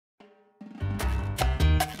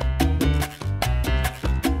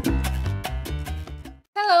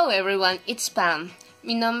Hello everyone, it's Pam.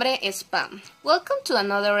 Mi nombre es Pam. Welcome to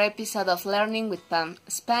another episode of Learning with Pam,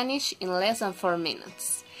 Spanish in less than 4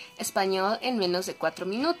 minutes. Español en menos de 4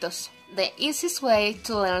 minutos. The easiest way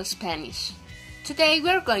to learn Spanish. Today we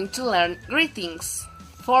are going to learn greetings,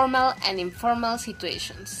 formal and informal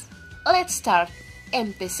situations. Let's start.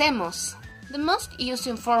 Empecemos. The most used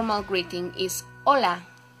informal greeting is hola.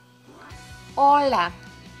 Hola.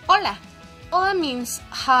 Hola. Hola means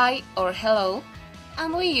hi or hello,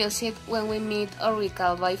 and we use it when we meet or we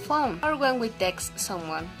call by phone or when we text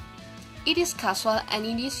someone. It is casual and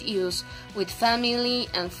it is used with family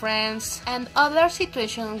and friends and other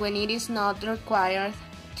situations when it is not required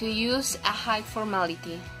to use a high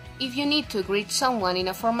formality. If you need to greet someone in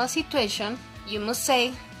a formal situation, you must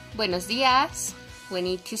say Buenos días when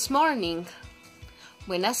it is morning,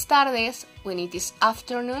 Buenas tardes when it is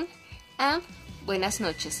afternoon, and Buenas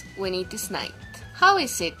noches when it is night. How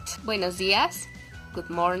is it? Buenos días, good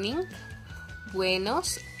morning.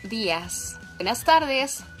 Buenos días. Buenas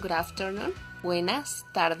tardes, good afternoon. Buenas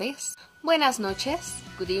tardes. Buenas noches,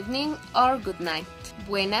 good evening or good night.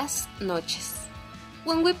 Buenas noches.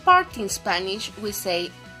 When we part in Spanish, we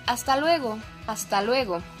say hasta luego, hasta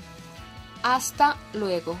luego, hasta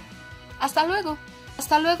luego, hasta luego.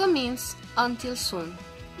 Hasta luego means until soon.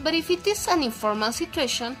 But if it is an informal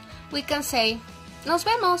situation, we can say nos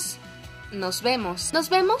vemos. Nos vemos. Nos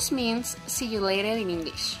vemos means see you later in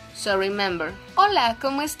English. So remember, hola,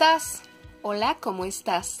 ¿cómo estás? Hola, ¿cómo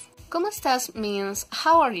estás? ¿Cómo estás means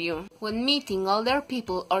how are you? When meeting older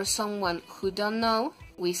people or someone who don't know,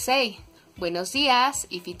 we say buenos días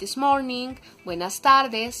if it is morning, buenas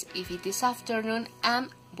tardes if it is afternoon, and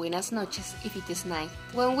buenas noches if it is night.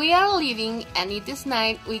 When we are leaving and it is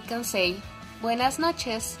night, we can say buenas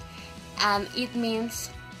noches, and it means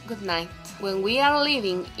good night. When we are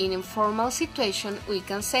living in informal situation, we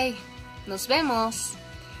can say nos vemos.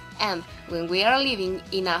 And when we are living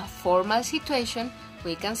in a formal situation,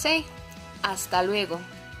 we can say hasta luego.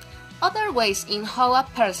 Other ways in how a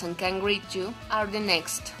person can greet you are the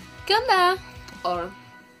next. ¿Qué onda? Or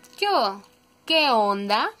 ¿qué? ¿Qué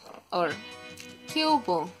onda? Or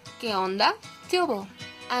 ¿Quihubo? ¿Qué onda? ¿Quihubo?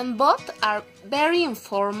 And both are very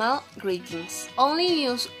informal greetings, only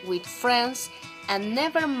used with friends and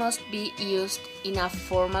never must be used in a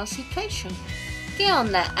formal situation. ¿Qué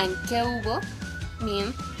onda and qué hubo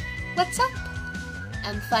mean what's up?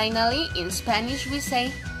 And finally, in Spanish we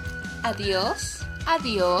say adios,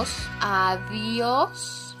 adios,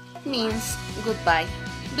 adios means goodbye.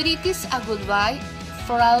 But it is a goodbye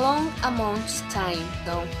for a long amount of time,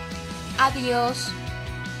 though. Adios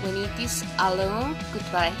when it is a long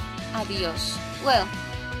goodbye. Adios. Well,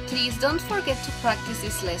 please don't forget to practice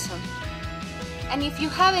this lesson. And if you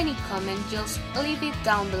have any comment, just leave it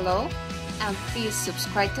down below. And please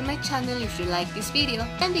subscribe to my channel if you like this video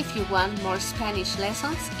and if you want more Spanish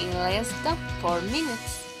lessons in less than 4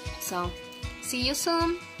 minutes. So, see you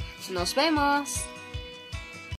soon. Nos vemos.